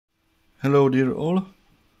Hello dear all,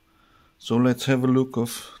 so let's have a look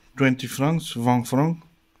of 20 francs, 20 francs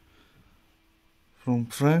from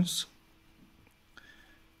France,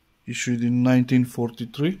 issued in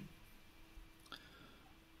 1943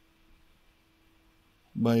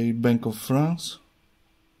 by Bank of France.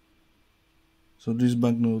 So this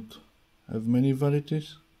banknote have many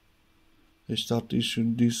varieties. They start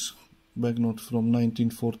issuing this banknote from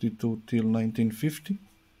 1942 till 1950.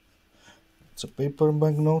 It's a paper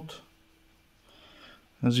banknote.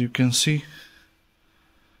 As you can see,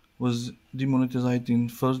 was demonetized in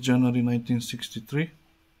 1st January 1963.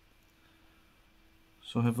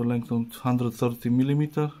 So have a length of 130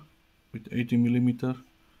 millimeter with 80 millimeter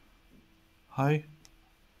high.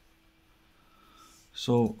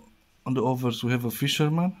 So on the overs we have a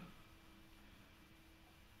fisherman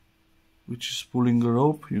which is pulling a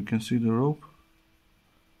rope. You can see the rope.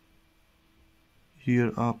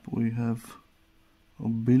 Here up we have a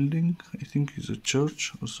building, I think it's a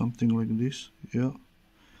church or something like this. Yeah.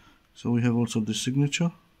 So we have also the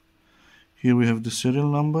signature. Here we have the serial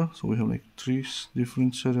number. So we have like 3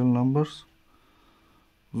 different serial numbers.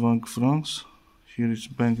 Bank France. Here is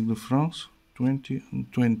Bank de France 20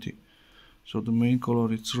 and 20. So the main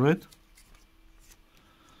color is red.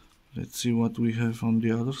 Let's see what we have on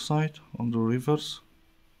the other side, on the reverse.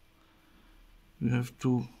 We have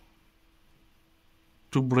two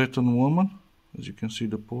Breton women, as you can see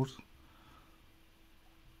the port,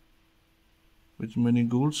 with many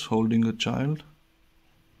gulls holding a child,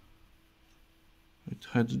 with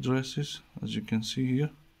headdresses, as you can see here.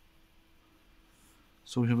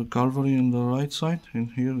 So we have a Calvary on the right side,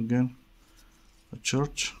 and here again a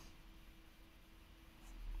church.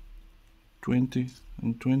 20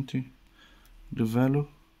 and 20 the value,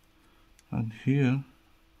 and here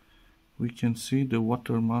we can see the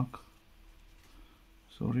watermark.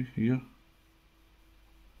 Sorry, here.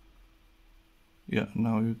 Yeah,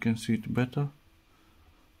 now you can see it better.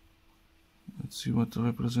 Let's see what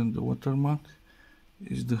represents the watermark.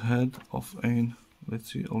 Is the head of Anne.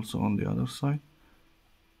 Let's see also on the other side.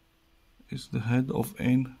 Is the head of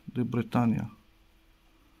Anne de Bretagne.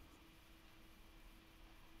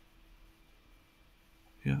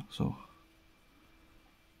 Yeah, so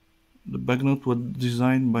the banknote was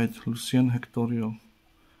designed by Lucien Hectorio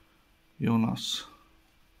Jonas.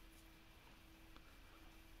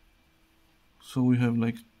 So we have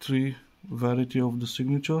like 3 variety of the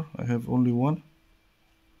signature. I have only one.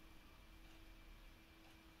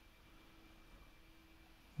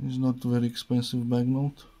 It's not very expensive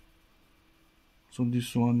banknote. So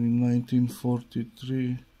this one in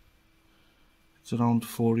 1943, it's around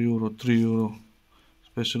 €4, €3.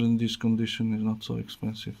 Especially in this condition, is not so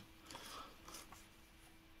expensive.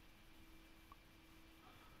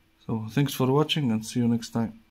 So thanks for watching and see you next time.